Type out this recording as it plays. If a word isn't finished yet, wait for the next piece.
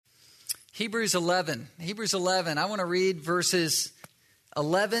Hebrews 11. Hebrews 11. I want to read verses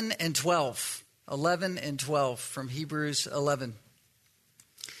 11 and 12. 11 and 12 from Hebrews 11.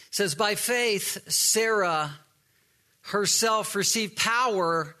 It says, by faith, Sarah herself received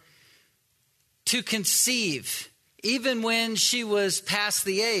power to conceive, even when she was past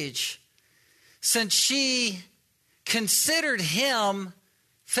the age, since she considered him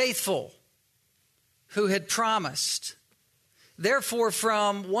faithful who had promised. Therefore,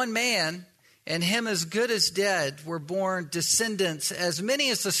 from one man, and him as good as dead, were born descendants, as many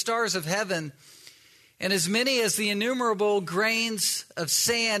as the stars of heaven, and as many as the innumerable grains of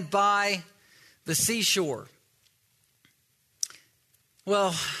sand by the seashore.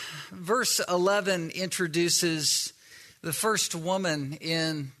 Well, verse 11 introduces the first woman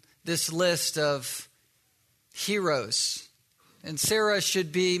in this list of heroes. And Sarah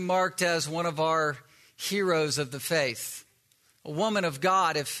should be marked as one of our heroes of the faith. A woman of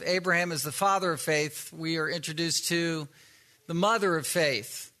God. If Abraham is the father of faith, we are introduced to the mother of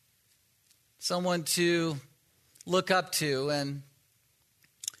faith. Someone to look up to and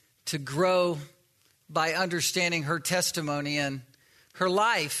to grow by understanding her testimony and her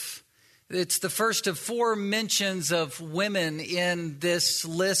life. It's the first of four mentions of women in this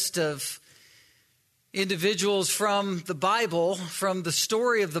list of individuals from the Bible, from the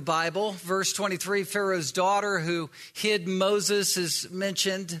story of the Bible. Verse 23, Pharaoh's daughter who hid Moses is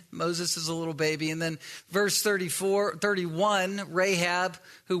mentioned. Moses is a little baby. And then verse 31, Rahab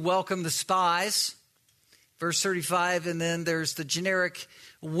who welcomed the spies. Verse 35, and then there's the generic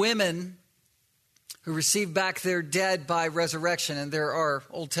women who received back their dead by resurrection. And there are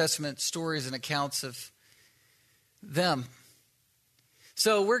Old Testament stories and accounts of them.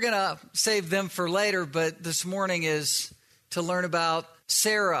 So we're going to save them for later, but this morning is to learn about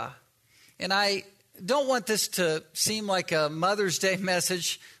Sarah. And I don't want this to seem like a Mother's Day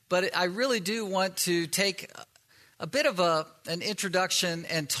message, but I really do want to take a bit of an introduction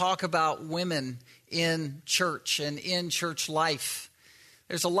and talk about women in church and in church life.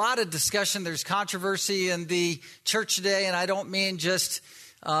 There's a lot of discussion. There's controversy in the church today, and I don't mean just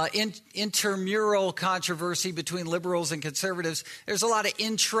intramural controversy between liberals and conservatives. There's a lot of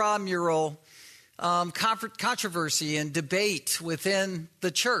intramural controversy and debate within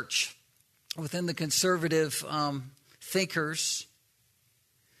the church, within the conservative thinkers.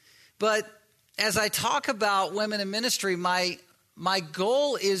 But as I talk about women in ministry, my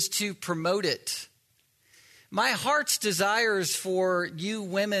goal is to promote it. My heart's desire is for you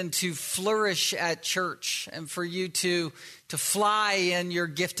women to flourish at church and for you to fly in your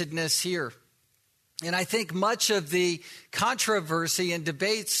giftedness here. And I think much of the controversy and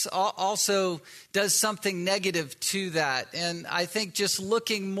debates also does something negative to that. And I think just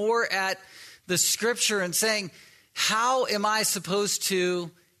looking more at the scripture and saying, how am I supposed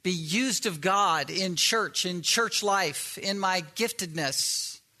to be used of God in church life, in my giftedness?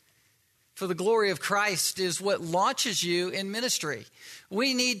 For the glory of Christ is what launches you in ministry.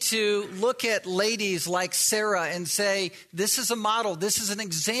 We need to look at ladies like Sarah and say, this is a model. This is an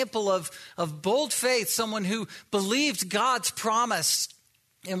example of bold faith, someone who believed God's promise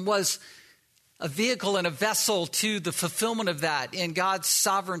and was a vehicle and a vessel to the fulfillment of that in God's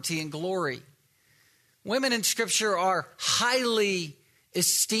sovereignty and glory. Women in Scripture are highly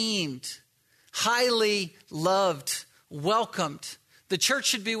esteemed, highly loved, welcomed. The church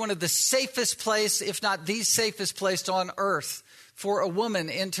should be one of the safest place, if not the safest place on earth for a woman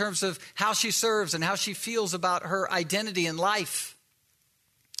in terms of how she serves and how she feels about her identity in life.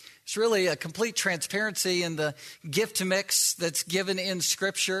 It's really a complete transparency in the gift mix that's given in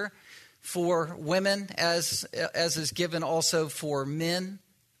Scripture for women as is given also for men.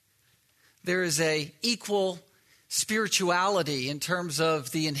 There is a equal spirituality in terms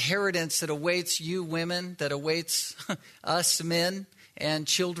of the inheritance that awaits you women, that awaits us men, and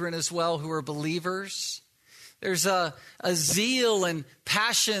children as well who are believers. There's a zeal and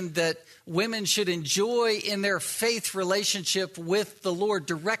passion that women should enjoy in their faith relationship with the Lord,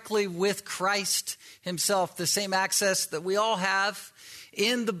 directly with Christ himself, the same access that we all have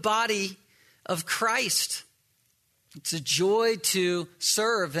in the body of Christ. It's a joy to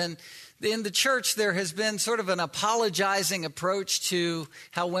serve. And in the church, there has been sort of an apologizing approach to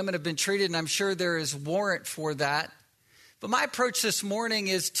how women have been treated, and I'm sure there is warrant for that. But my approach this morning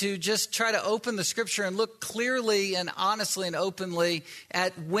is to just try to open the Scripture and look clearly and honestly and openly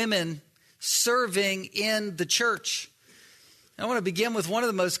at women serving in the church. I want to begin with one of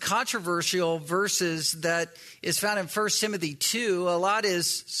the most controversial verses that is found in 1 Timothy 2. A lot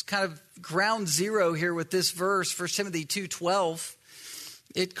is kind of ground zero here with this verse, 1 Timothy 2:12.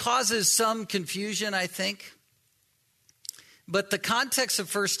 It causes some confusion, I think. But the context of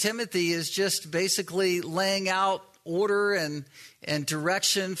 1 Timothy is just basically laying out order and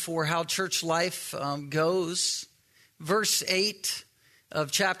direction for how church life goes. Verse 8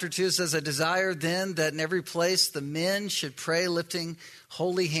 of chapter 2 says, "I desire then that in every place the men should pray, lifting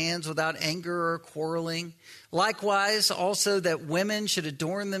holy hands without anger or quarreling. Likewise, also that women should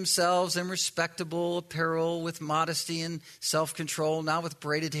adorn themselves in respectable apparel with modesty and self-control, not with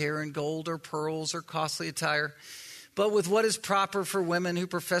braided hair and gold or pearls or costly attire, but with what is proper for women who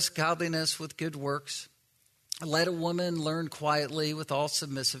profess godliness with good works. Let a woman learn quietly with all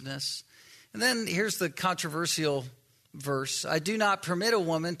submissiveness." And then here's the controversial verse. "I do not permit a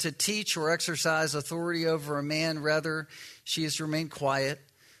woman to teach or exercise authority over a man. Rather, she is to remain quiet.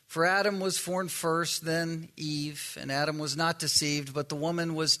 For Adam was formed first, then Eve. And Adam was not deceived, but the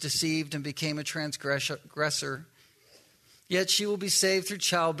woman was deceived and became a transgressor. Yet she will be saved through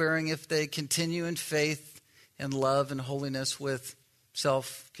childbearing if they continue in faith and love and holiness with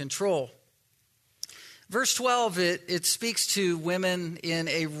self-control." Verse 12, it speaks to women in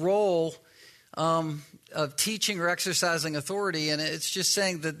a role of teaching or exercising authority, and it's just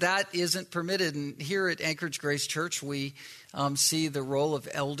saying that isn't permitted. And here at Anchorage Grace Church, we see the role of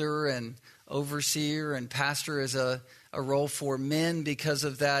elder and overseer and pastor as a role for men because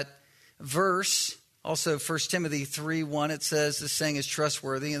of that verse. Also, 1 Timothy 3:1, it says, this saying is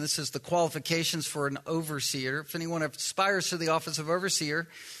trustworthy, and this is the qualifications for an overseer. If anyone aspires to the office of overseer,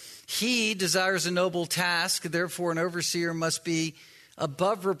 he desires a noble task. Therefore, an overseer must be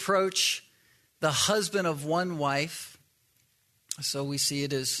above reproach, the husband of one wife. So we see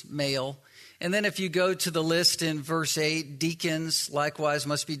it as male. And then if you go to the list in verse 8, deacons likewise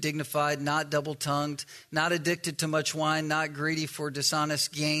must be dignified, not double-tongued, not addicted to much wine, not greedy for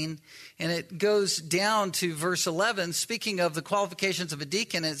dishonest gain. And it goes down to verse 11, speaking of the qualifications of a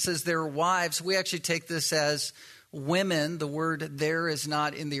deacon, it says their wives. We actually take this as women. The word there is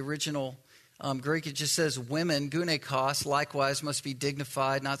not in the original Greek. It just says women, gunekos, likewise must be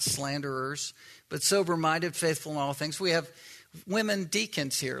dignified, not slanderers, but sober-minded, faithful in all things. We have women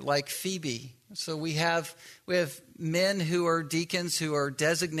deacons here, like Phoebe. So we have men who are deacons who are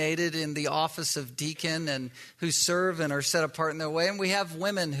designated in the office of deacon and who serve and are set apart in their way. And we have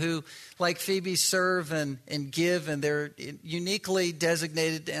women who, like Phoebe, serve and give, and they're uniquely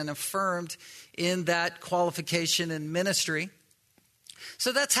designated and affirmed in that qualification and ministry.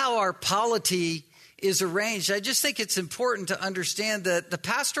 So that's how our polity is arranged. I just think it's important to understand that the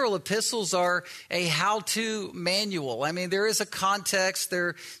pastoral epistles are a how-to manual. I mean, there is a context.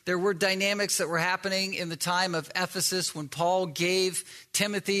 There were dynamics that were happening in the time of Ephesus when Paul gave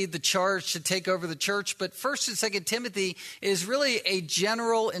Timothy the charge to take over the church. But 1st and 2nd Timothy is really a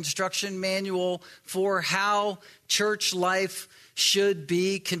general instruction manual for how church life should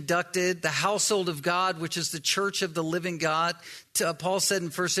be conducted, the household of God, which is the church of the living God. Paul said in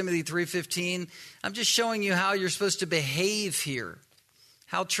 1 Timothy 3:15, I'm just showing you how you're supposed to behave here,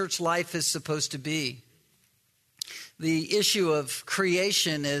 how church life is supposed to be. The issue of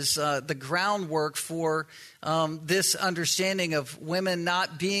creation is the groundwork for this understanding of women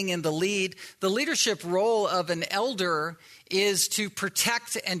not being in the lead. The leadership role of an elder is to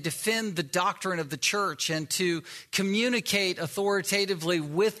protect and defend the doctrine of the church and to communicate authoritatively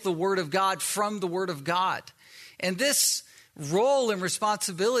with the Word of God from the Word of God. And this role and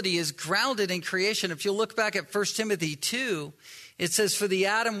responsibility is grounded in creation. If you look back at 1 Timothy 2, it says,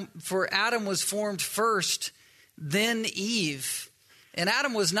 For Adam was formed first, then Eve. And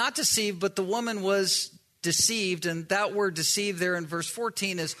Adam was not deceived, but the woman was deceived. And that word deceived there in verse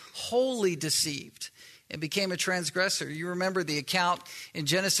 14 is wholly deceived and became a transgressor. You remember the account in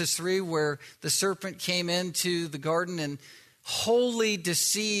Genesis 3 where the serpent came into the garden and wholly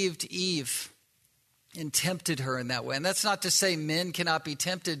deceived Eve and tempted her in that way. And that's not to say men cannot be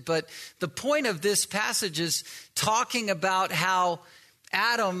tempted, but the point of this passage is talking about how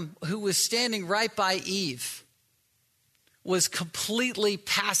Adam, who was standing right by Eve, was completely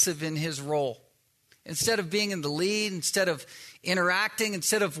passive in his role. Instead of being in the lead, instead of interacting,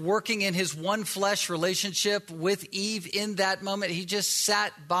 instead of working in his one flesh relationship with Eve in that moment, he just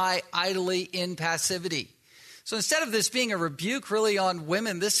sat by idly in passivity. So instead of this being a rebuke really on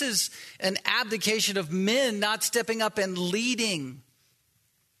women, this is an abdication of men not stepping up and leading.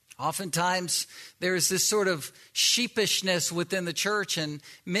 Oftentimes, there is this sort of sheepishness within the church, and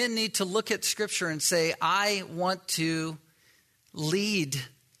men need to look at Scripture and say, I want to lead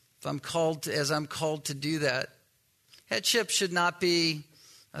as I'm called to do that. Headship should not be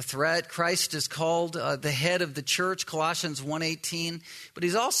a threat. Christ is called the head of the church, Colossians 1:18, but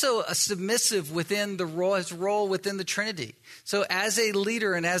he's also a submissive within his role within the Trinity. So as a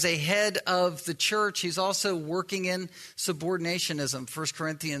leader and as a head of the church, he's also working in subordinationism, 1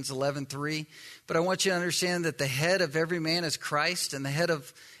 Corinthians 11:3. But I want you to understand that the head of every man is Christ, and the head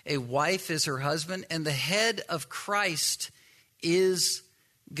of a wife is her husband, and the head of Christ is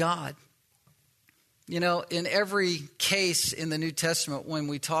God. You know, in every case in the New Testament, when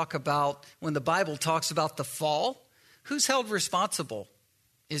the Bible talks about the fall, who's held responsible?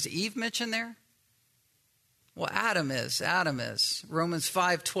 Is Eve mentioned there? Well, Adam is. Romans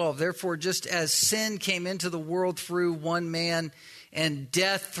 5:12. Therefore, just as sin came into the world through one man, and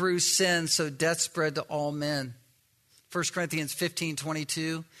death through sin, so death spread to all men. 1 Corinthians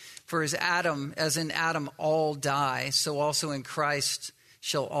 15:22. For as in Adam all die, so also in Christ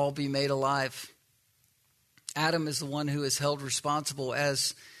shall all be made alive. Adam is the one who is held responsible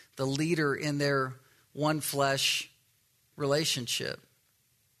as the leader in their one flesh relationship.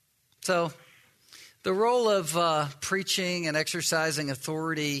 So the role of preaching and exercising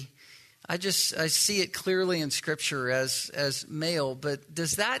authority, I see it clearly in Scripture as male, but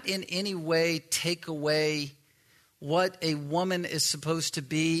does that in any way take away what a woman is supposed to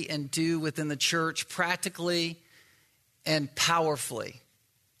be and do within the church practically and powerfully?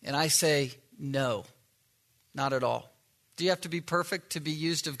 And I say no. Not at all. Do you have to be perfect to be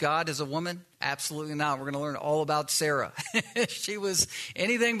used of God as a woman? Absolutely not. We're going to learn all about Sarah. She was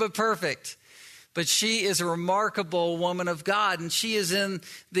anything but perfect. But she is a remarkable woman of God. And she is in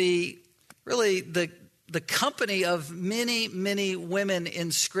the company of many, many women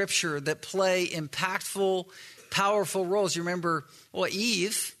in Scripture that play impactful, powerful roles. You remember,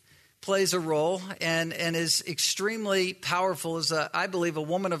 Eve plays a role and is extremely powerful as I believe a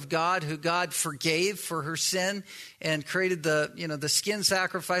woman of God who God forgave for her sin and created the skin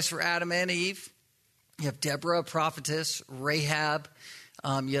sacrifice for Adam and Eve. You have Deborah, a prophetess, Rahab,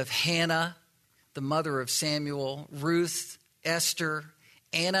 you have Hannah, the mother of Samuel, Ruth, Esther,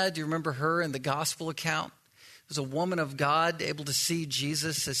 Anna. Do you remember her in the gospel account? Was a woman of God able to see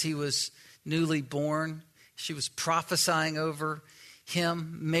Jesus as he was newly born. She was prophesying over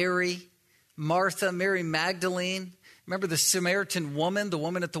him. Mary, Martha, Mary Magdalene. Remember the Samaritan woman, the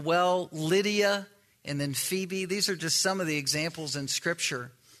woman at the well, Lydia, and then Phoebe. These are just some of the examples in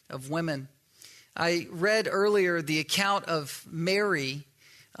Scripture of women. I read earlier the account of Mary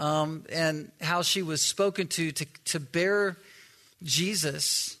and how she was spoken to bear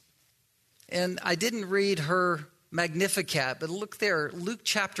Jesus. And I didn't read her Magnificat, but look there, Luke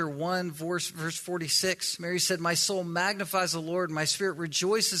chapter 1, verse 46. Mary said, "My soul magnifies the Lord, and my spirit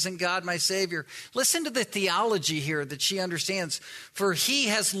rejoices in God, my Savior." Listen to the theology here that she understands. "For he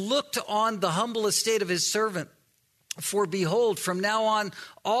has looked on the humble estate of his servant. For behold, from now on,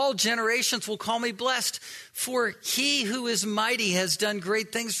 all generations will call me blessed. For he who is mighty has done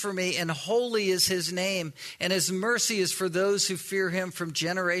great things for me, and holy is his name. And his mercy is for those who fear him from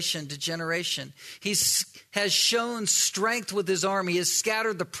generation to generation. He has shown strength with his arm. He has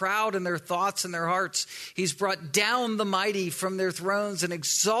scattered the proud in their thoughts and their hearts. He's brought down the mighty from their thrones and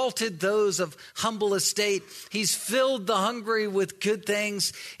exalted those of humble estate. He's filled the hungry with good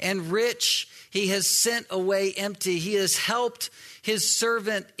things, and rich he has sent away empty. He has helped his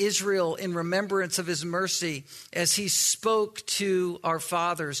servant Israel in remembrance of his mercy, as he spoke to our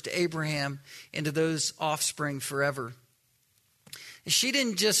fathers, to Abraham, and to those offspring forever." She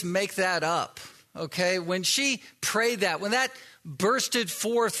didn't just make that up, okay? When she prayed that, when that bursted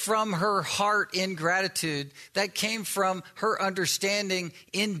forth from her heart in gratitude, that came from her understanding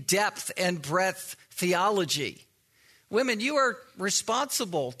in depth and breadth theology. Women, you are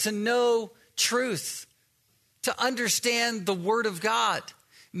responsible to know truth, to understand the Word of God.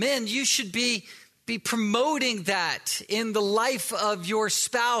 Men, you should be promoting that in the life of your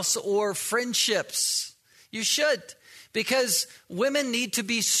spouse or friendships. You should, because women need to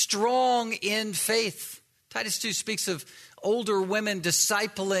be strong in faith. Titus 2 speaks of older women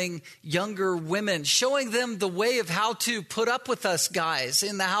discipling younger women, showing them the way of how to put up with us guys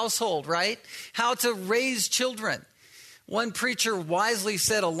in the household, right? How to raise children. One preacher wisely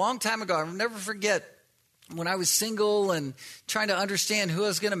said a long time ago, I'll never forget, when I was single and trying to understand who I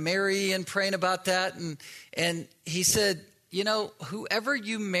was going to marry and praying about that. And he said, whoever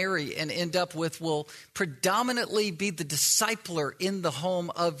you marry and end up with will predominantly be the discipler in the home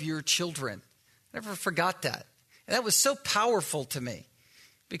of your children. I never forgot that. And that was so powerful to me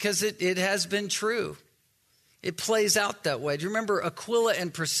because it has been true. It plays out that way. Do you remember Aquila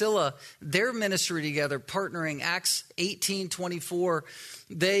and Priscilla, their ministry together, partnering, Acts 18:24.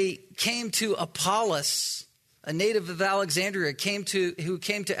 They came to Apollos, a native of Alexandria, who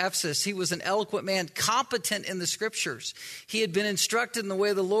came to Ephesus. He was an eloquent man, competent in the scriptures. He had been instructed in the way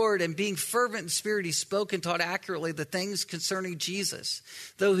of the Lord, and being fervent in spirit, he spoke and taught accurately the things concerning Jesus,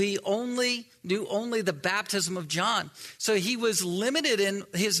 though he knew only the baptism of John. So he was limited in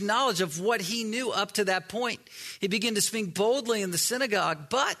his knowledge of what he knew up to that point. He began to speak boldly in the synagogue,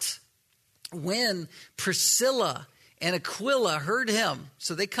 but when Priscilla and Aquila heard him,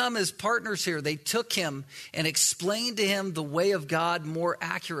 so they come as partners here. They took him and explained to him the way of God more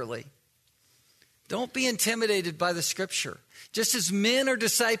accurately. Don't be intimidated by the scripture. Just as men are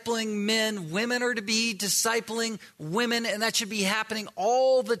discipling men, women are to be discipling women, and that should be happening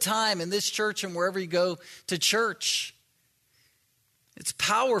all the time in this church and wherever you go to church. It's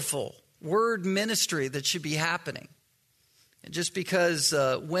powerful word ministry that should be happening. And just because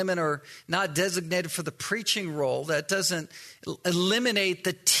women are not designated for the preaching role, that doesn't eliminate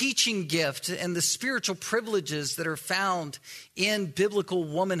the teaching gift and the spiritual privileges that are found in biblical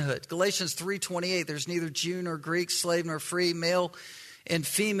womanhood. Galatians 3:28, there's neither Jew nor Greek, slave nor free, male and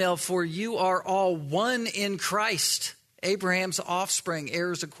female, for you are all one in Christ, Abraham's offspring,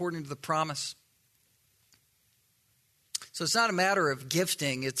 heirs according to the promise. So it's not a matter of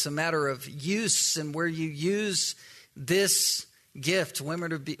gifting, it's a matter of use, and where you use this gift.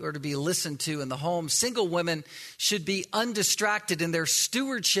 Women are to be listened to in the home. Single women should be undistracted in their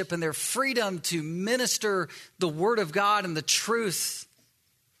stewardship and their freedom to minister the word of God and the truth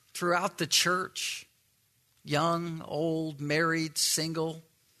throughout the church. Young, old, married, single,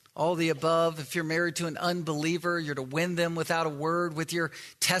 all the above. If you're married to an unbeliever, you're to win them without a word with your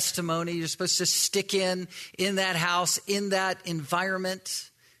testimony. You're supposed to stick in that house, in that environment.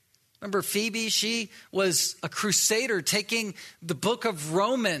 Remember Phoebe? She was a crusader taking the book of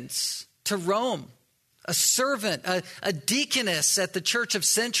Romans to Rome, a servant, a deaconess at the church of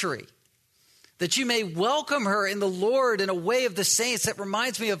Century, that you may welcome her in the Lord in a way of the saints. That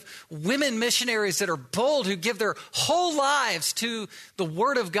reminds me of women missionaries that are bold, who give their whole lives to the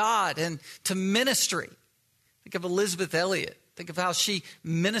word of God and to ministry. Think of Elizabeth Elliot. Think of how she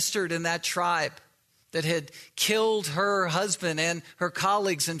ministered in that tribe that had killed her husband and her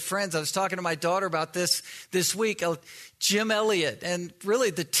colleagues and friends. I was talking to my daughter about this week, Jim Elliot, and really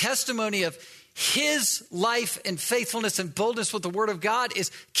the testimony of his life and faithfulness and boldness with the word of God is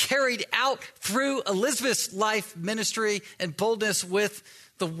carried out through Elizabeth's life, ministry, and boldness with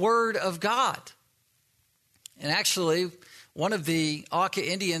the word of God. And actually, one of the Auca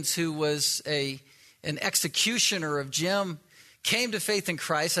Indians who was an executioner of Jim came to faith in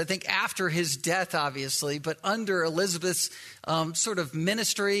Christ, I think after his death, obviously, but under Elizabeth's sort of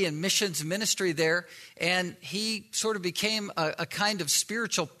ministry and missions ministry there. And he sort of became a kind of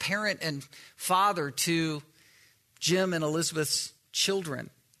spiritual parent and father to Jim and Elizabeth's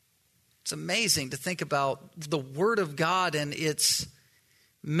children. It's amazing to think about the Word of God and its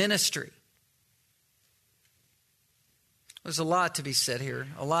ministry. There's a lot to be said here,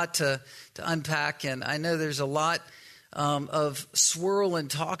 a lot to unpack, and I know there's a lot of swirl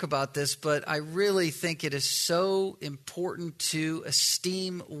and talk about this, but I really think it is so important to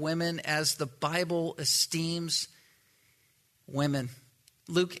esteem women as the Bible esteems women.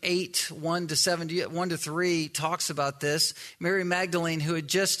 Luke 8, 1-3 talks about this. Mary Magdalene,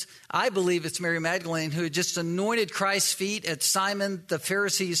 I believe it's Mary Magdalene, who had just anointed Christ's feet at Simon the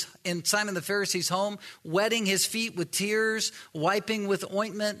Pharisee's home, wetting his feet with tears, wiping with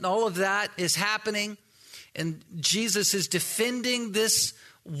ointment, and all of that is happening. And Jesus is defending this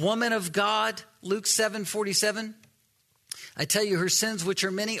woman of God. Luke 7:47. I tell you, her sins, which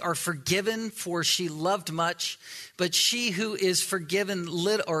are many, are forgiven, for she loved much. But he who is forgiven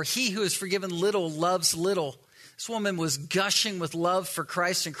little loves little. This woman was gushing with love for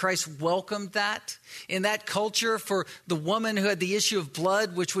Christ, and Christ welcomed that. In that culture, for the woman who had the issue of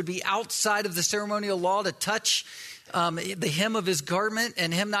blood, which would be outside of the ceremonial law, to touch the hem of his garment,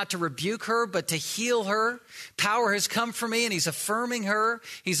 and him not to rebuke her, but to heal her. Power has come from me, and he's affirming her.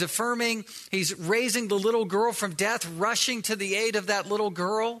 He's raising the little girl from death, rushing to the aid of that little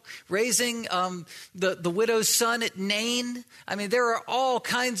girl, raising the widow's son at Nain. I mean, there are all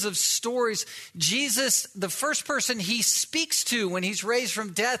kinds of stories. Jesus, the first person he speaks to when he's raised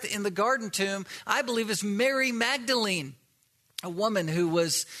from death in the garden tomb, I believe is Mary Magdalene, a woman who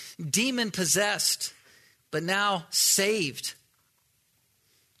was demon-possessed, but now saved.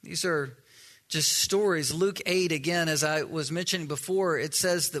 These are just stories. Luke 8, again, as I was mentioning before, it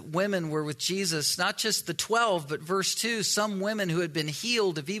says that women were with Jesus, not just the 12, but verse 2, some women who had been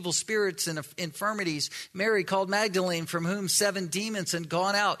healed of evil spirits and infirmities. Mary called Magdalene, from whom 7 demons had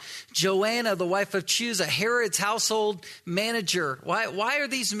gone out. Joanna, the wife of Chuza, Herod's household manager. Why are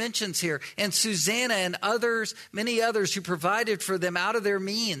these mentions here? And Susanna and others, many others who provided for them out of their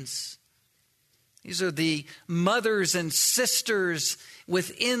means. These are the mothers and sisters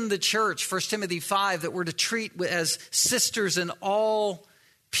within the church, 1 Timothy 5, that we're to treat as sisters in all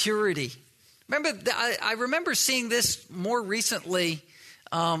purity. I remember seeing this more recently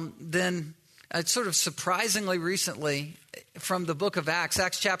than sort of surprisingly recently from the book of Acts.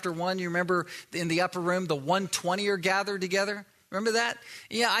 Acts chapter 1, you remember in the upper room, the 120 are gathered together. Remember that?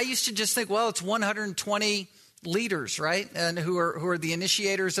 Yeah, I used to just think, well, it's 120 leaders, right? And who are the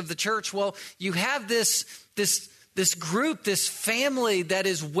initiators of the church. Well, you have this group, this family that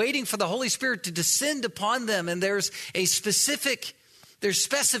is waiting for the Holy Spirit to descend upon them. And there's specificity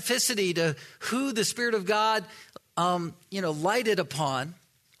to who the Spirit of God, lighted upon.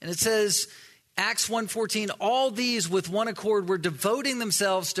 And it says, Acts 1:14, all these with one accord were devoting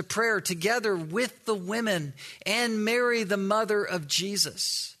themselves to prayer together with the women and Mary, the mother of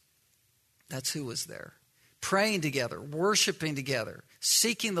Jesus. That's who was there. Praying together, worshiping together,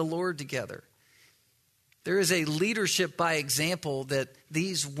 seeking the Lord together. There is a leadership by example that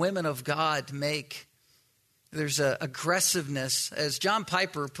these women of God make. There's an aggressiveness, as John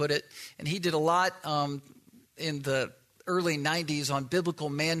Piper put it, and he did a lot in the early 90s on biblical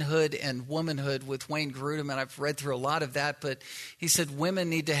manhood and womanhood with Wayne Grudem, and I've read through a lot of that, but he said women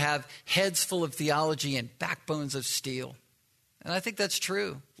need to have heads full of theology and backbones of steel. And I think that's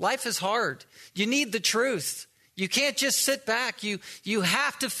true. Life is hard. You need the truth. You can't just sit back. You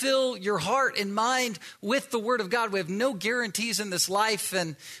have to fill your heart and mind with the Word of God. We have no guarantees in this life,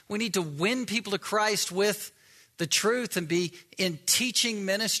 and we need to win people to Christ with the truth and be in teaching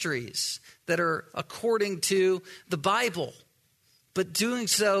ministries that are according to the Bible, but doing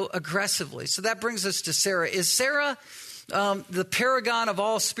so aggressively. So that brings us to Sarah. Is Sarah the paragon of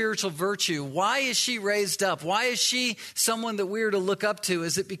all spiritual virtue? Why is she raised up? Why is she someone that we're to look up to?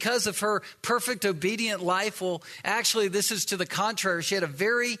 Is it because of her perfect obedient life? Well, actually, this is to the contrary. She had a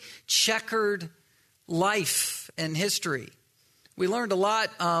very checkered life and history. We learned a lot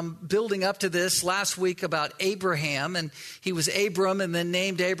building up to this last week about Abraham, and he was Abram and then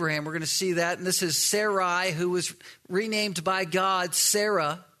named Abraham. We're going to see that. And this is Sarai, who was renamed by God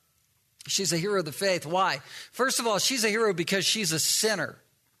Sarah. She's a hero of the faith. Why? First of all, she's a hero because she's a sinner.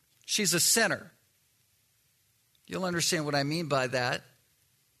 She's a sinner. You'll understand what I mean by that.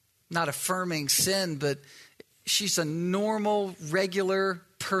 Not affirming sin, but she's a normal, regular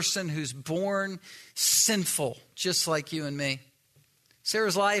person who's born sinful, just like you and me.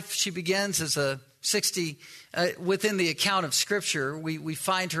 Sarah's life, she begins as a 60, within the account of Scripture, we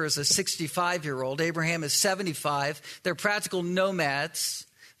find her as a 65-year-old. Abraham is 75. They're practical nomads.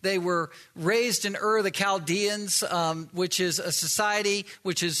 They were raised in Ur of the Chaldeans, which is a society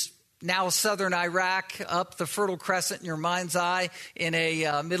which is now southern Iraq, up the Fertile Crescent in your mind's eye in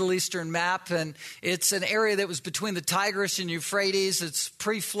a Middle Eastern map. And it's an area that was between the Tigris and Euphrates. It's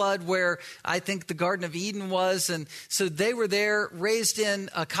pre-flood where I think the Garden of Eden was. And so they were there, raised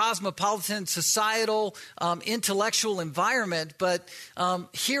in a cosmopolitan, societal, intellectual environment. But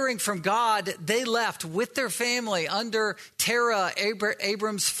hearing from God, they left with their family under Terah,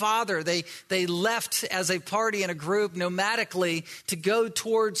 Abram's father. They left as a party and a group nomadically to go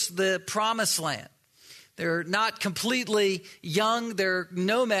towards the promised land. They're not completely young. They're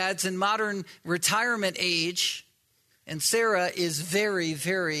nomads in modern retirement age. And Sarah is very,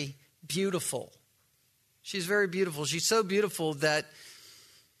 very beautiful. She's very beautiful. She's so beautiful that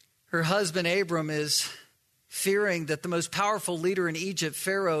her husband Abram is fearing that the most powerful leader in Egypt,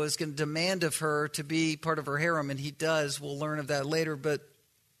 Pharaoh, is going to demand of her to be part of her harem. And he does. We'll learn of that later. But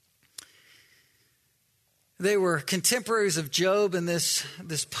they were contemporaries of Job in this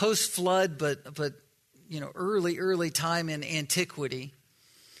post-flood, but early time in antiquity.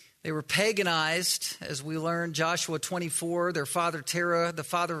 They were paganized, as we learned, Joshua 24, their father Terah, the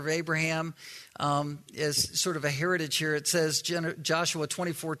father of Abraham, is sort of a heritage here. It says, Joshua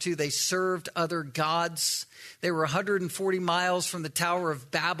 24:2, they served other gods. They were 140 miles from the Tower of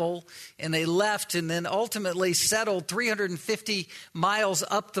Babel, and they left and then ultimately settled 350 miles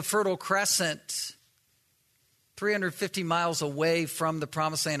up the Fertile Crescent. 350 miles away from the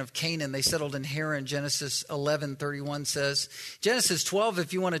promised land of Canaan. They settled in Haran, Genesis 11:31 says. Genesis 12,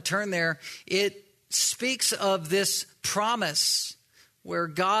 if you want to turn there, it speaks of this promise where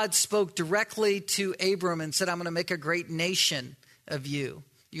God spoke directly to Abram and said, I'm going to make a great nation of you.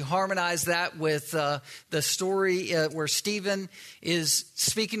 You harmonize that with the story where Stephen is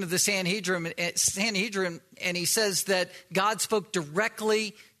speaking to the Sanhedrin, and he says that God spoke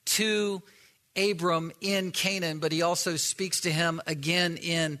directly to Abram in Canaan, but he also speaks to him again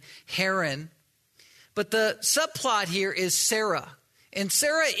in Haran. But the subplot here is Sarah. And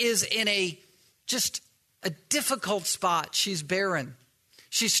Sarah is in a difficult spot. She's barren.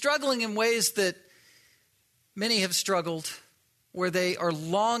 She's struggling in ways that many have struggled, where they are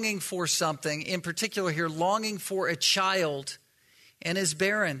longing for something, in particular here, longing for a child, and is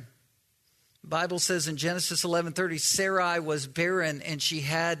barren. The Bible says in Genesis 11:30, Sarai was barren and she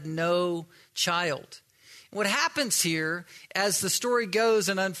had no child. What happens here as the story goes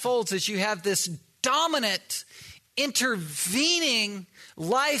and unfolds is you have this dominant, intervening,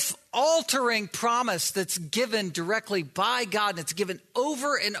 life-altering promise that's given directly by God, and it's given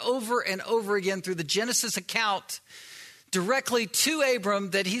over and over and over again through the Genesis account directly to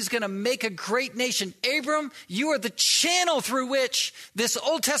Abram, that he's going to make a great nation. Abram, you are the channel through which this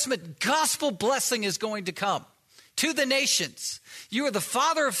Old Testament gospel blessing is going to come to the nations. You are the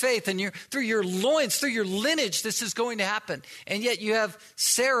father of faith, and through your loins, through your lineage, this is going to happen. And yet you have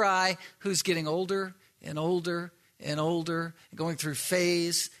Sarai, who's getting older and older and older, going through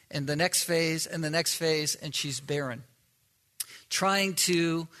phase and the next phase and the next phase, and she's barren. Trying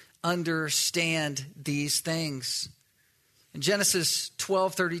to understand these things. In Genesis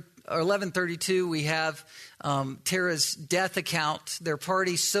 11:32, we have Terah's death account. Their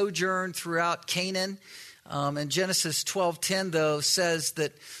party sojourned throughout Canaan. And Genesis 12:10, though, says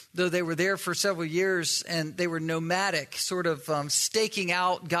that though they were there for several years and they were nomadic, sort of staking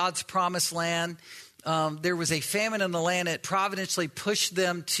out God's promised land, there was a famine in the land that providentially pushed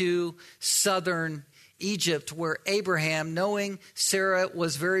them to southern Egypt, where Abraham, knowing Sarah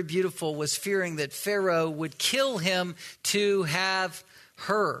was very beautiful, was fearing that Pharaoh would kill him to have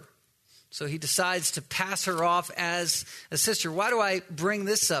her. So he decides to pass her off as a sister. Why do I bring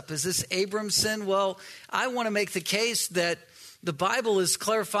this up? Is this Abram's sin? Well, I want to make the case that the Bible is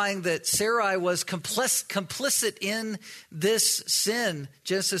clarifying that Sarai was complicit in this sin.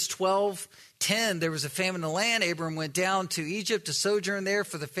 Genesis 12:10, there was a famine in the land. Abram went down to Egypt to sojourn there,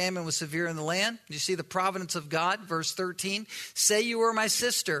 for the famine was severe in the land. You see the providence of God. Verse 13, say you are my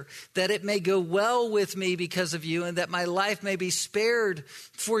sister, that it may go well with me because of you, and that my life may be spared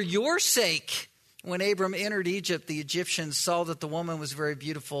for your sake. When Abram entered Egypt, the Egyptians saw that the woman was very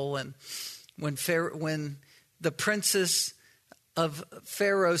beautiful, and when the princess of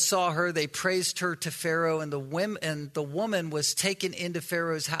Pharaoh saw her, they praised her to Pharaoh, and the woman was taken into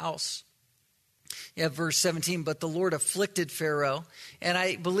Pharaoh's house. You have verse 17, but the Lord afflicted Pharaoh. And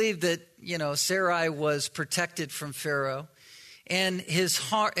I believe that, Sarai was protected from Pharaoh and his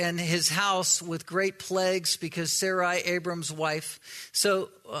house with great plagues, because Sarai, Abram's wife. So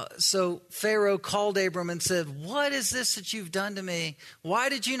Pharaoh called Abram and said, what is this that you've done to me? Why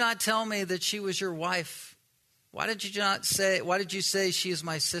did you not tell me that she was your wife? Why did you say she is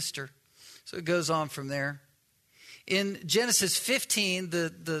my sister? So it goes on from there. In Genesis 15,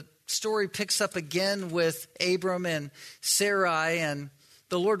 the story picks up again with Abram and Sarai, and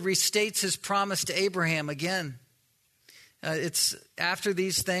the Lord restates his promise to Abraham again. It's after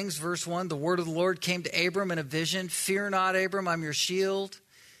these things, verse 1, the word of the Lord came to Abram in a vision. Fear not, Abram, I'm your shield.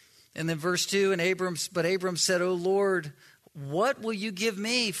 And then verse 2, but Abram said, O Lord, what will you give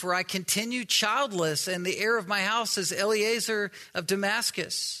me? For I continue childless, and the heir of my house is Eliezer of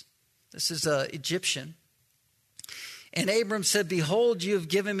Damascus. This is an Egyptian. And Abram said, behold, you have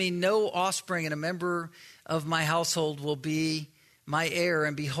given me no offspring, and a member of my household will be my heir.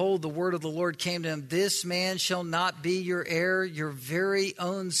 And behold, the word of the Lord came to him, this man shall not be your heir, your very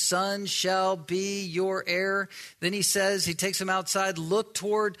own son shall be your heir. Then he takes him outside, look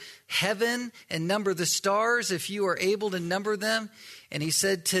toward heaven and number the stars, if you are able to number them. And he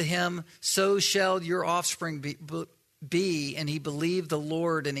said to him, so shall your offspring be. And he believed the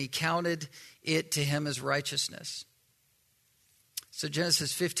Lord, and he counted it to him as righteousness. So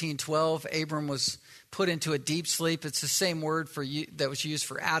Genesis 15:12, Abram was put into a deep sleep. It's the same word that was used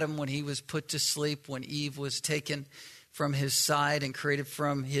for Adam when he was put to sleep, when Eve was taken from his side and created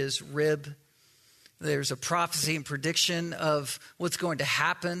from his rib. There's a prophecy and prediction of what's going to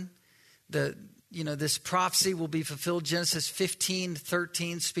happen. This prophecy will be fulfilled. Genesis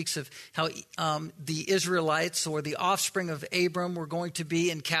 15:13 speaks of how the Israelites, or the offspring of Abram, were going to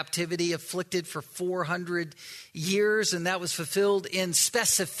be in captivity, afflicted for 400 years, and that was fulfilled in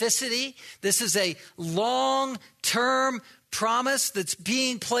specificity. This is a long-term promise that's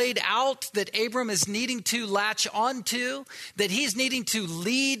being played out, that Abram is needing to latch onto, that he's needing to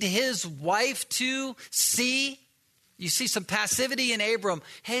lead his wife to see. You see some passivity in Abram.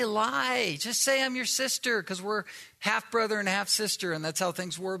 Hey, lie. Just say I'm your sister because we're half brother and half sister. And that's how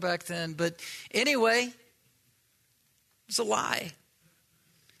things were back then. But anyway, it's a lie.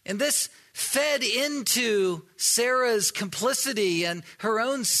 And this fed into Sarah's complicity and her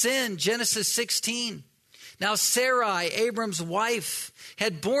own sin, Genesis 16. Now Sarai, Abram's wife,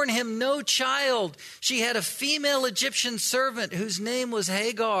 had borne him no child. She had a female Egyptian servant whose name was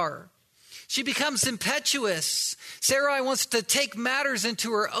Hagar. She becomes impetuous. Sarai wants to take matters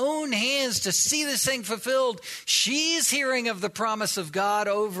into her own hands to see this thing fulfilled. She's hearing of the promise of God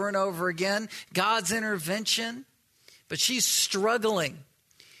over and over again, God's intervention, but she's struggling.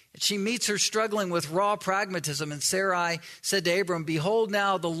 She meets her struggling with raw pragmatism. And Sarai said to Abram, behold,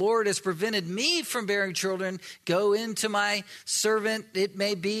 now the Lord has prevented me from bearing children. Go into my servant. It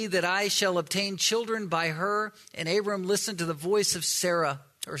may be that I shall obtain children by her. And Abram listened to the voice of Sarai.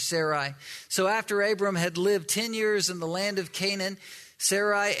 So after Abram had lived 10 years in the land of Canaan,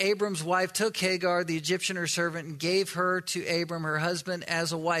 Sarai, Abram's wife, took Hagar, the Egyptian, her servant, and gave her to Abram, her husband,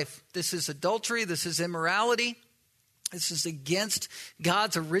 as a wife. This is adultery. This is immorality. This is against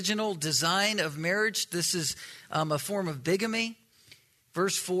God's original design of marriage. This is a form of bigamy.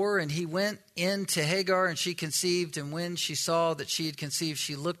 Verse 4, and he went in to Hagar, and she conceived. And when she saw that she had conceived,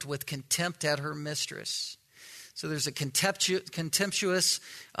 she looked with contempt at her mistress. So there's a contemptuous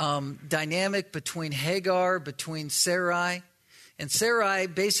dynamic between Hagar, between Sarai. And Sarai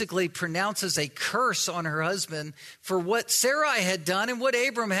basically pronounces a curse on her husband for what Sarai had done and what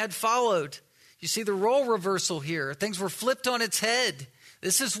Abram had followed. You see the role reversal here. Things were flipped on its head.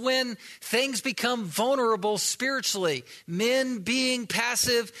 This is when things become vulnerable spiritually. Men being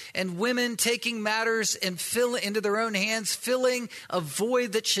passive and women taking matters and into their own hands, filling a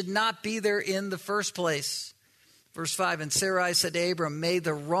void that should not be there in the first place. Verse 5, and Sarai said to Abram, may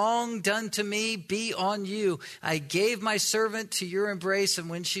the wrong done to me be on you. I gave my servant to your embrace, and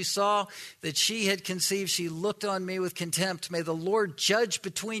when she saw that she had conceived, she looked on me with contempt. May the Lord judge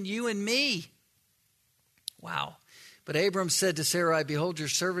between you and me. Wow. But Abram said to Sarai, behold, your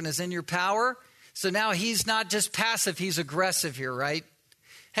servant is in your power. So now he's not just passive, he's aggressive here, right?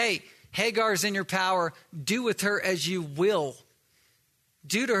 Hey, Hagar's in your power. Do with her as you will.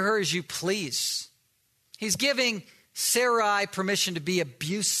 Do to her as you please. He's giving Sarai permission to be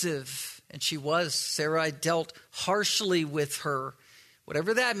abusive. And she was. Sarai dealt harshly with her,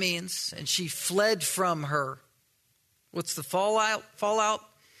 whatever that means. And she fled from her. What's the fallout?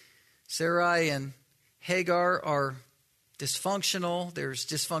 Sarai and Hagar are dysfunctional. There's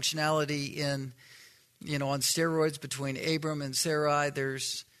dysfunctionality on steroids between Abram and Sarai.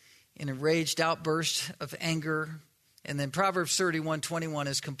 There's an enraged outburst of anger. And then Proverbs 31:21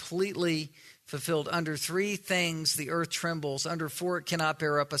 is completely fulfilled. Under 3 things the earth trembles. Under 4 it cannot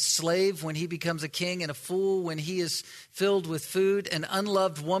bear up. A slave when he becomes a king, and a fool when he is filled with food. An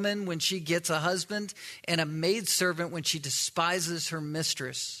unloved woman when she gets a husband, and a maidservant when she despises her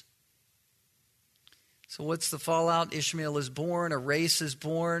mistress. So what's the fallout? Ishmael is born. A race is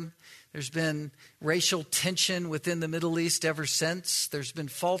born. There's been racial tension within the Middle East ever since. There's been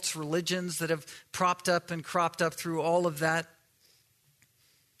false religions that have propped up and cropped up through all of that.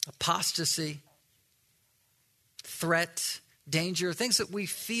 Apostasy, threat, danger, things that we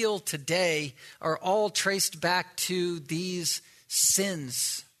feel today are all traced back to these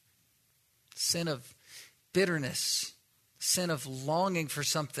sins. Sin of bitterness, sin of longing for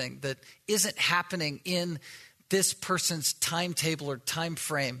something that isn't happening in this person's timetable or time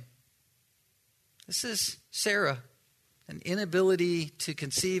frame. This is Sarah, an inability to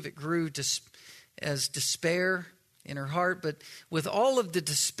conceive. It grew as despair in her heart. But with all of the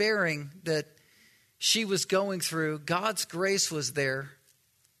despairing that she was going through, God's grace was there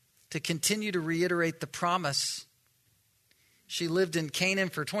to continue to reiterate the promise. She lived in Canaan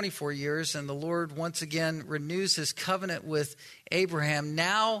for 24 years, and the Lord once again renews his covenant with Abraham,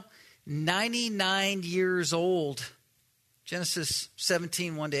 now 99 years old. Genesis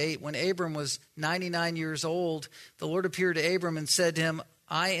 17:1-8. When Abram was 99 years old, the Lord appeared to Abram and said to him,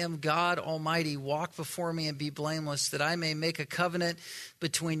 I am God Almighty. Walk before me and be blameless, that I may make a covenant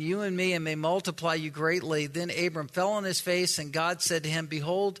between you and me and may multiply you greatly. Then Abram fell on his face, and God said to him,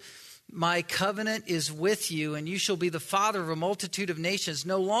 behold, my covenant is with you, and you shall be the father of a multitude of nations.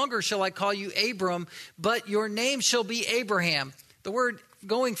 No longer shall I call you Abram, but your name shall be Abraham. The word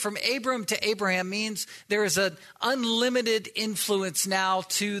going from Abram to Abraham means there is an unlimited influence now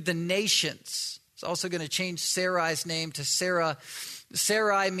to the nations. It's also going to change Sarai's name to Sarah.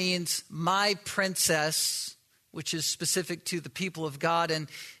 Sarai means my princess, which is specific to the people of God, and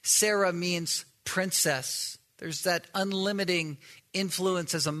Sarah means princess. There's that unlimiting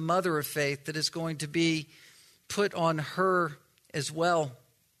influence as a mother of faith that is going to be put on her as well.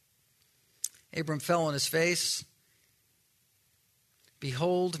 Abram fell on his face.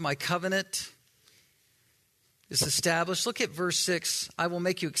 Behold, my covenant is established. Look at verse 6. I will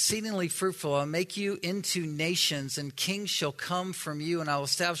make you exceedingly fruitful. I'll make you into nations, and kings shall come from you, and I will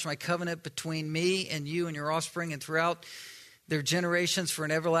establish my covenant between me and you and your offspring and throughout their generations for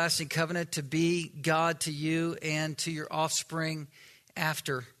an everlasting covenant, to be God to you and to your offspring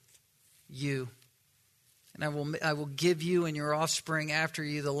after you. And I will give you and your offspring after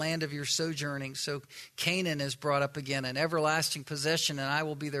you the land of your sojourning. So Canaan is brought up again, an everlasting possession, and I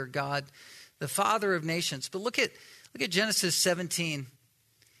will be their God, the father of nations. But look at Genesis 17.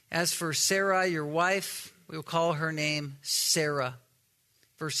 As for Sarai, your wife, we will call her name Sarah.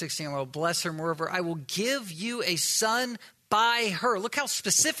 Verse 16, I will bless her. Moreover, I will give you a son by her. Look how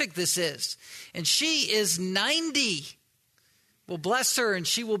specific this is. And she is 90. Will bless her, and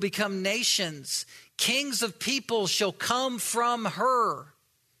she will become nations. Kings of people shall come from her.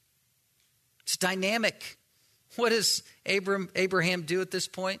 It's dynamic. What does Abraham do at this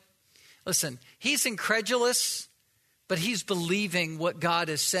point? Listen, he's incredulous, but he's believing what God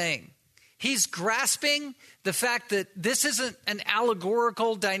is saying. He's grasping the fact that this isn't an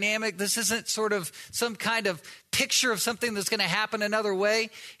allegorical dynamic. This isn't sort of some kind of picture of something that's going to happen another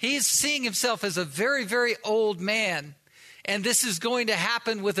way. He's seeing himself as a very, very old man. And this is going to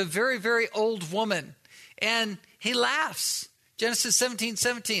happen with a very, very old woman. And he laughs. Genesis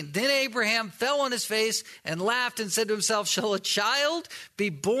 17:17. Then Abraham fell on his face and laughed and said to himself, shall a child be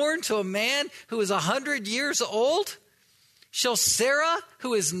born to a man who is 100 years old? Shall Sarah,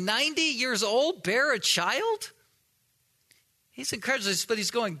 who is 90 years old, bear a child? He's incredulous, but he's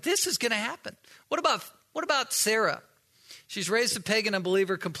going, this is going to happen. What about Sarah? She's raised a pagan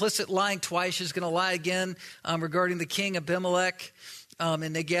unbeliever, complicit, lying twice. She's going to lie again regarding the king Abimelech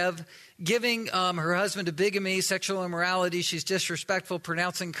in Negev, giving her husband to bigamy, sexual immorality. She's disrespectful,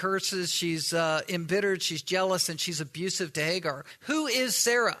 pronouncing curses. She's embittered. She's jealous, and she's abusive to Hagar. Who is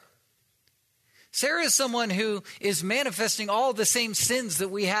Sarah? Sarah is someone who is manifesting all the same sins that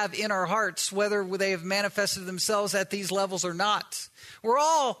we have in our hearts, whether they have manifested themselves at these levels or not. We're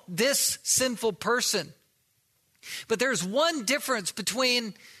all this sinful person. But there's one difference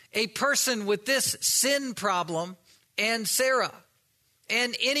between a person with this sin problem and Sarah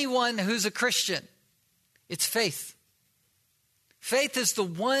and anyone who's a Christian. It's faith. Faith is the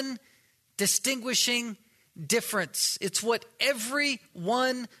one distinguishing difference. It's what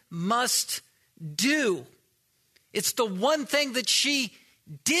everyone must do. It's the one thing that she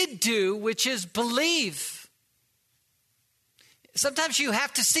did do, which is believe. Sometimes you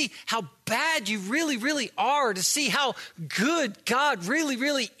have to see how bad you really, really are to see how good God really,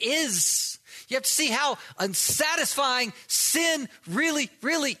 really is. You have to see how unsatisfying sin really,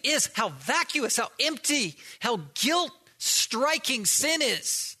 really is, how vacuous, how empty, how guilt-striking sin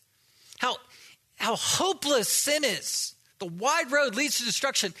is, how hopeless sin is. The wide road leads to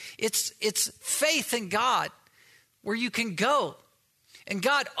destruction. It's faith in God where you can go. And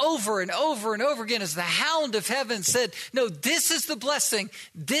God over and over and over again, as the hound of heaven said, no, this is the blessing.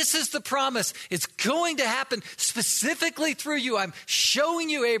 This is the promise. It's going to happen specifically through you. I'm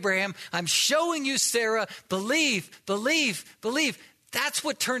showing you Abraham. I'm showing you Sarah. Believe, believe, believe. That's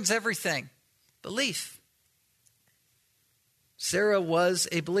what turns everything. Belief. Sarah was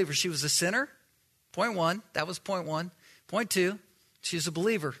a believer. She was a sinner. Point one. That was point one. Point two, she's a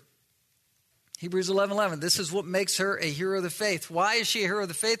believer. Hebrews 11:11. This is what makes her a hero of the faith. Why is she a hero of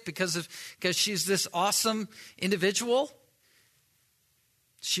the faith? Because she's this awesome individual.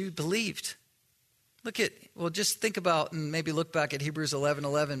 She believed. Just think about and maybe look back at Hebrews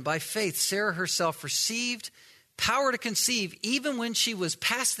 11:11. By faith, Sarah herself received power to conceive even when she was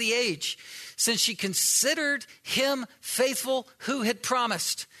past the age, since she considered him faithful who had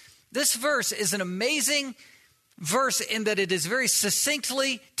promised. This verse is an amazing verse in that it is very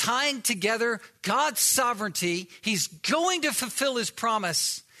succinctly tying together God's sovereignty. He's going to fulfill his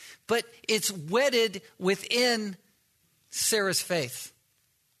promise, but it's wedded within Sarah's faith.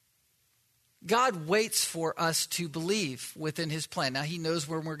 God waits for us to believe within his plan. Now, he knows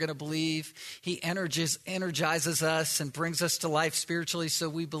when we're going to believe. He energizes us and brings us to life spiritually so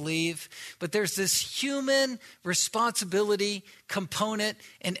we believe. But there's this human responsibility component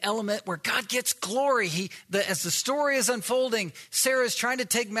and element where God gets glory. As the story is unfolding, Sarah's trying to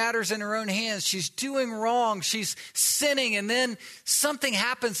take matters in her own hands. She's doing wrong. She's sinning. And then something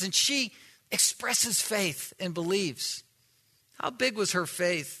happens and she expresses faith and believes. How big was her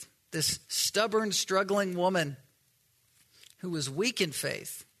faith? This stubborn, struggling woman who was weak in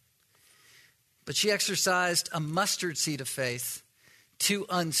faith, but she exercised a mustard seed of faith to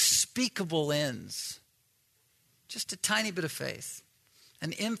unspeakable ends. Just a tiny bit of faith.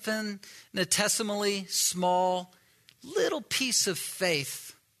 An infinitesimally small little piece of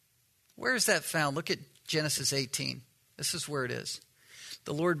faith. Where is that found? Look at Genesis 18. This is where it is.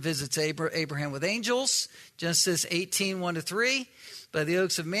 The Lord visits Abraham with angels. Genesis 18, 1-3. By the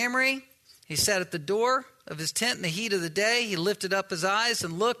oaks of Mamre, he sat at the door of his tent in the heat of the day. He lifted up his eyes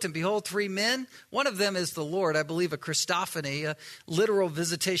and looked, and behold, 3 men. One of them is the Lord, I believe a Christophany, a literal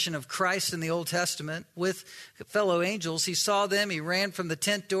visitation of Christ in the Old Testament with fellow angels. He saw them. He ran from the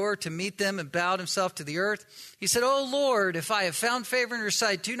tent door to meet them and bowed himself to the earth. He said, "O Lord, if I have found favor in your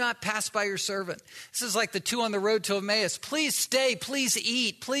sight, do not pass by your servant." This is like the 2 on the road to Emmaus. Please stay, please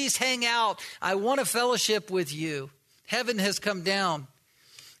eat, please hang out. I want a fellowship with you. Heaven has come down.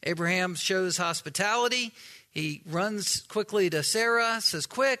 Abraham shows hospitality. He runs quickly to Sarah, says,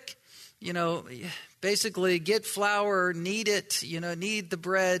 quick, basically get flour, knead it, knead the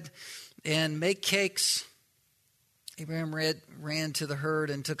bread and make cakes. Abraham ran to the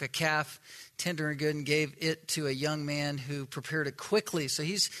herd and took a calf, tender and good, and gave it to a young man who prepared it quickly. So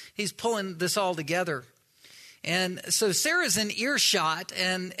he's pulling this all together. And so Sarah's in earshot,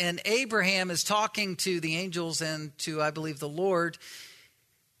 and Abraham is talking to the angels and to, I believe, the Lord.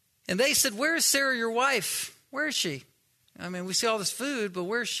 And they said, "Where is Sarah, your wife? Where is she? I mean, we see all this food, but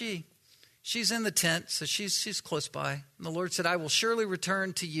where is she?" She's in the tent, so she's close by. And the Lord said, "I will surely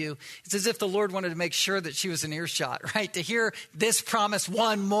return to you." It's as if the Lord wanted to make sure that she was in earshot, right? To hear this promise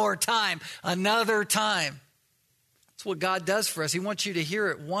one more time, another time. That's what God does for us. He wants you to hear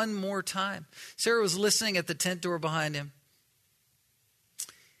it one more time. Sarah was listening at the tent door behind him.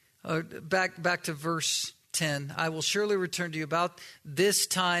 Back to verse 10. "I will surely return to you about this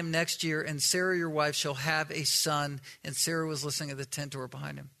time next year, and Sarah, your wife, shall have a son." And Sarah was listening at the tent door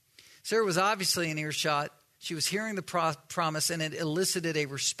behind him. Sarah was obviously in earshot. She was hearing the promise, and it elicited a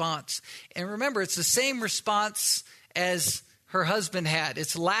response. And remember, it's the same response as her husband had.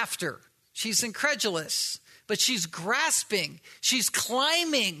 It's laughter. She's incredulous, but she's grasping. She's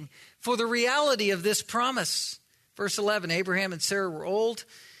climbing for the reality of this promise. Verse 11, Abraham and Sarah were old,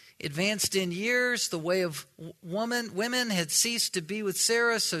 advanced in years. The way of women had ceased to be with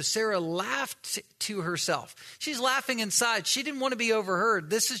Sarah, so Sarah laughed to herself. She's laughing inside. She didn't want to be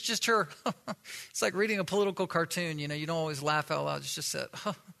overheard. This is just her. It's like reading a political cartoon. You don't always laugh out loud. It's just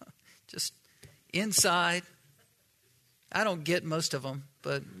that, just inside. I don't get most of them,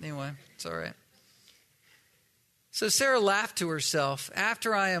 but anyway, it's all right. So Sarah laughed to herself.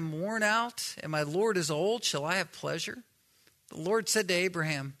 "After I am worn out and my Lord is old, shall I have pleasure?" The Lord said to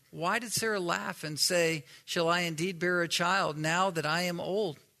Abraham, "Why did Sarah laugh and say, 'Shall I indeed bear a child now that I am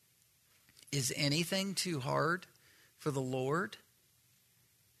old?' Is anything too hard for the Lord?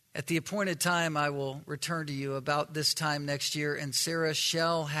 At the appointed time I will return to you about this time next year, and Sarah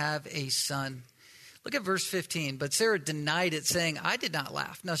shall have a son." Look at verse 15. "But Sarah denied it, saying, 'I did not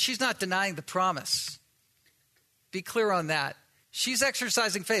laugh.'" Now, she's not denying the promise. Be clear on that. She's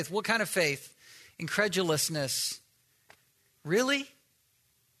exercising faith. What kind of faith? Incredulousness. Really?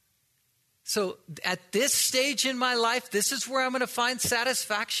 So at this stage in my life, this is where I'm going to find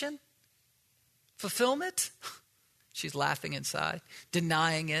satisfaction? Fulfillment? She's laughing inside,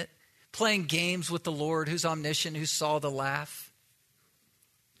 denying it, playing games with the Lord who's omniscient, who saw the laugh.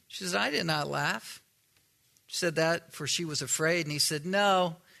 She says, "I did not laugh." She said that for she was afraid. And he said,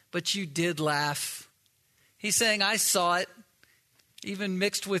 "No, but you did laugh." He's saying, "I saw it, even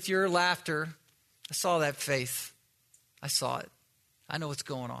mixed with your laughter. I saw that faith. I saw it. I know what's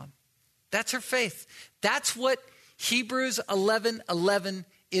going on." That's her faith. That's what Hebrews 11:11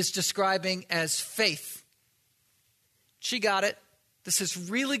 is describing as faith. She got it. This is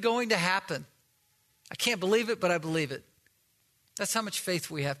really going to happen. I can't believe it, but I believe it. That's how much faith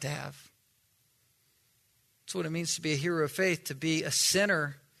we have to have. That's what it means to be a hero of faith, to be a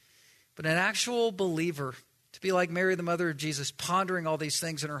sinner, but an actual believer. To be like Mary, the mother of Jesus, pondering all these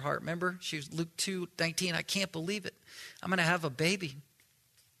things in her heart. Remember, she was Luke 2:19. "I can't believe it. I'm going to have a baby."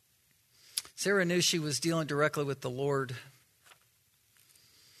 Sarah knew she was dealing directly with the Lord.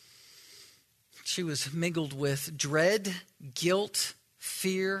 She was mingled with dread, guilt,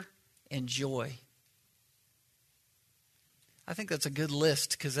 fear, and joy. I think that's a good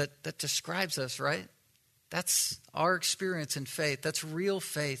list because that describes us, right? That's our experience in faith. That's real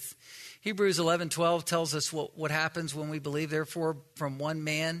faith. Hebrews 11:12 tells us what happens when we believe. "Therefore, from one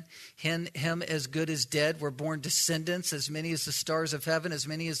man, him as good as dead, were born descendants, as many as the stars of heaven, as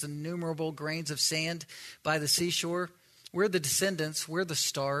many as the innumerable grains of sand by the seashore." We're the descendants. We're the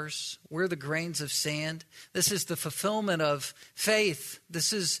stars. We're the grains of sand. This is the fulfillment of faith.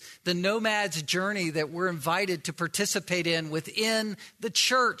 This is the nomad's journey that we're invited to participate in within the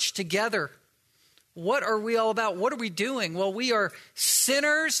church together. What are we all about? What are we doing? Well, we are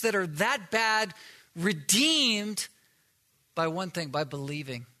sinners that are that bad, redeemed by one thing, by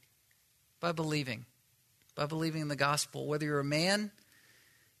believing. By believing. By believing in the gospel. Whether you're a man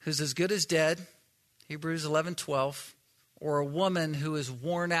who's as good as dead, Hebrews 11:12, or a woman who is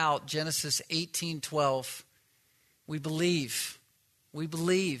worn out, Genesis 18:12, we believe. We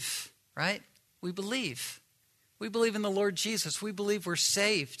believe, right? We believe. We believe in the Lord Jesus. We believe we're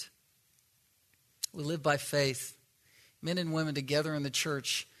saved. We live by faith. Men and women together in the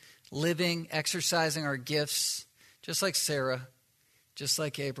church, living, exercising our gifts, just like Sarah, just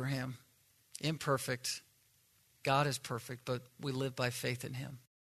like Abraham. Imperfect. God is perfect, but we live by faith in him.